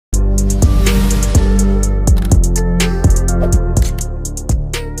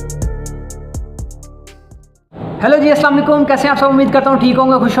Hello जी, अस्सलाम वालेकुम। कैसे हैं आप सब? उम्मीद करता हूँ ठीक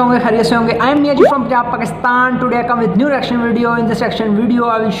होंगे, खुश होंगे, खैरियत से होंगे। I am Miyan from Punjab, Pakistan. Today I come with new reaction video. In this reaction video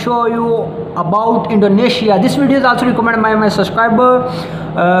I will show you about Indonesia. This video is also recommended by my subscriber.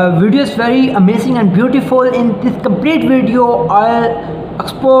 Video is very amazing and beautiful. In this complete video I'll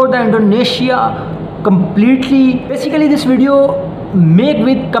explore the Indonesia completely. Basically this video made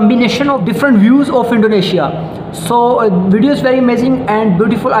with combination of different views of Indonesia. So video is very amazing and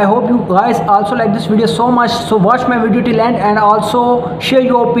beautiful. I hope you guys also like this video so much. So watch my video till end and also share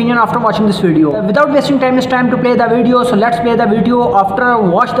your opinion after watching this video. Without wasting time, it's time to play the video. So let's play the video. After I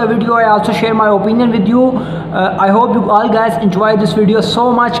watch the video, I also share my opinion with you. I hope you all guys enjoy this video so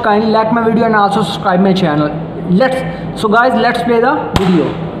much. Kindly like my video and also subscribe my channel. So guys, let's play the video.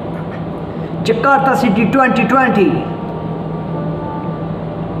 Jakarta City 2020.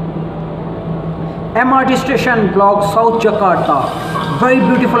 MRT station block, South Jakarta. Very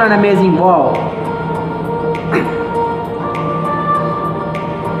beautiful and amazing. Wow.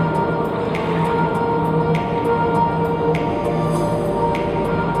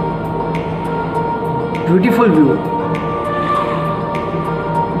 Beautiful view.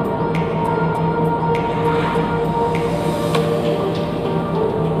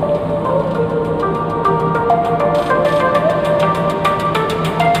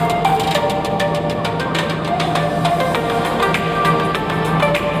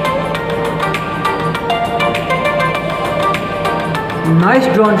 Nice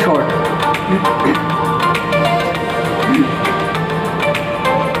drone shot.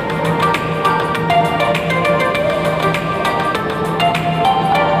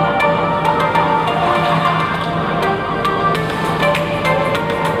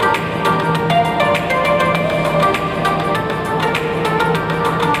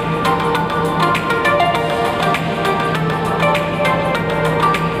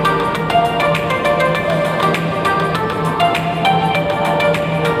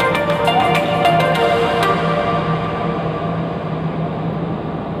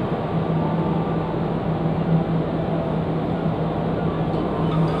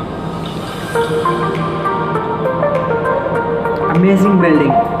 Amazing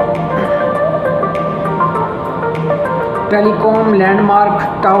building. Telecom landmark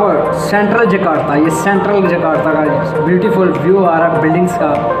tower, central Jakarta. ये central Jakarta का beautiful view आ रहा है buildings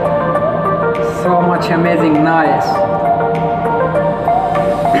का. So much amazing, nice.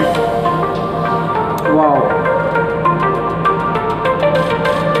 Wow.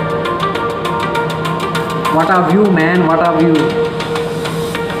 What a view, man! What a view.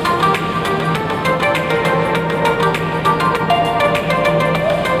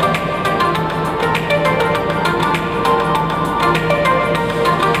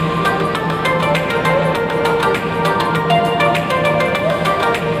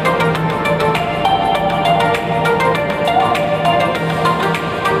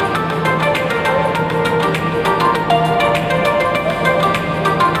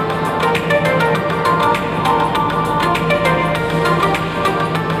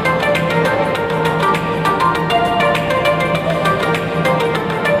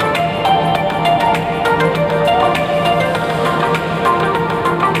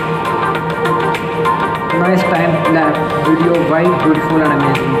 Nice time lapse video, very beautiful and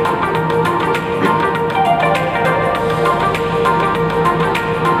amazing.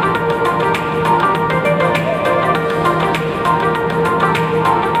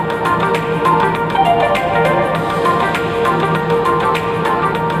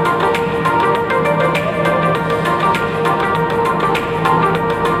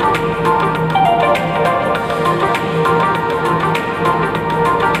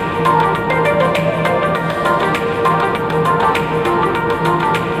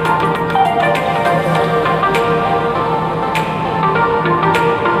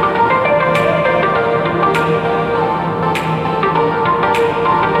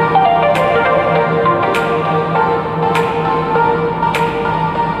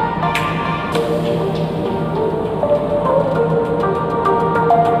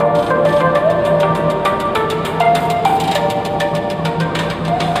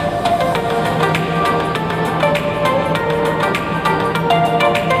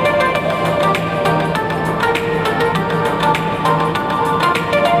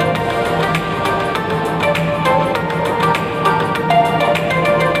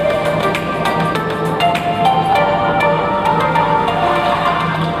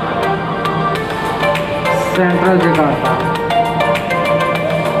 Central Jakarta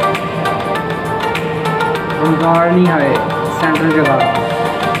रोजारनी है. Central Jakarta,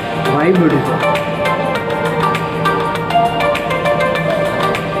 very beautiful.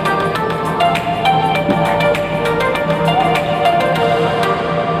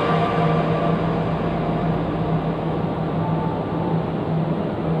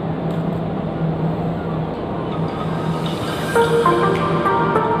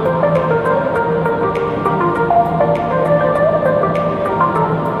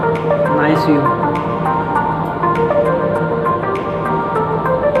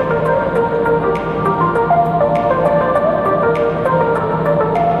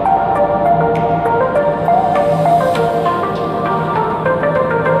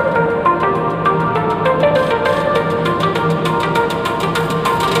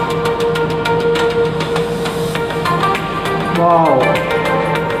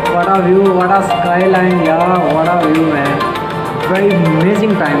 a view, what a skyline, yeah, what a view, man. Very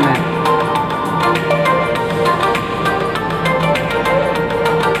amazing time, man.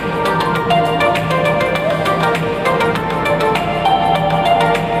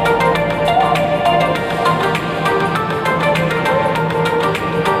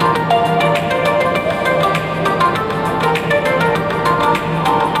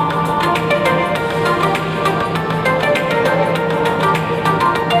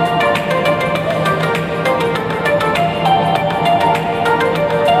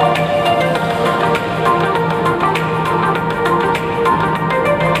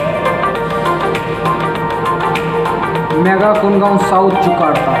 Mega Kungaon, South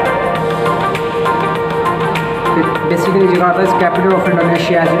Jakarta. Basically, Jakarta is capital of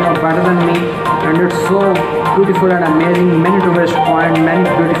Indonesia, as you know better than me, and it's so beautiful and amazing. Many tourist points, many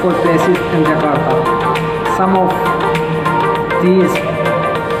beautiful places in Jakarta. Some of these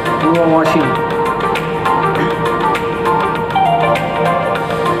you are watching.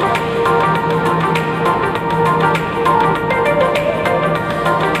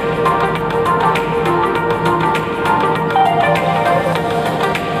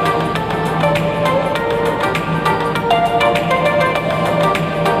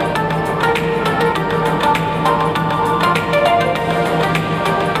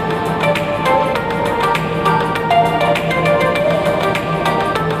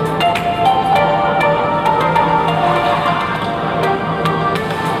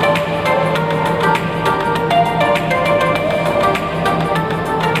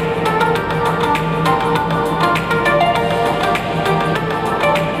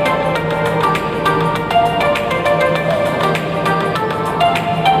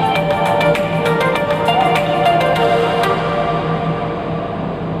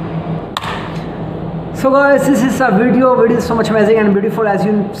 So guys, this is a video is so much amazing and beautiful, as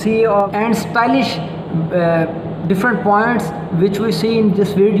you see, and stylish different points which we see in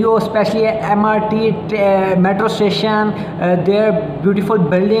this video, especially MRT metro station, their beautiful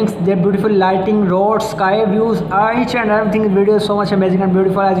buildings, their beautiful lighting, roads, sky views, each and everything in video is so much amazing and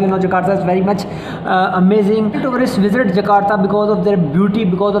beautiful. As you know, Jakarta is very much amazing. Tourists visit Jakarta because of their beauty,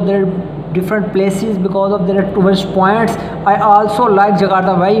 because of their different places, because of their tourist points. I also like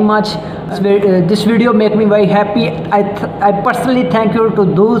Jakarta very much. This video make me very happy. I personally thank you to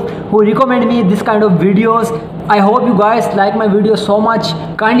those who recommend me this kind of videos. I hope you guys like my video so much.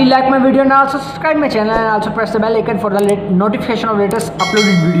 Kindly like my video and also subscribe my channel and also press the bell icon for the notification of latest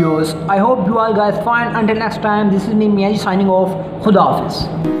uploaded videos. I hope you all guys fine. Until next time, this is me Mian signing off. Khuda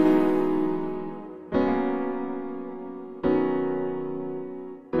Hafiz.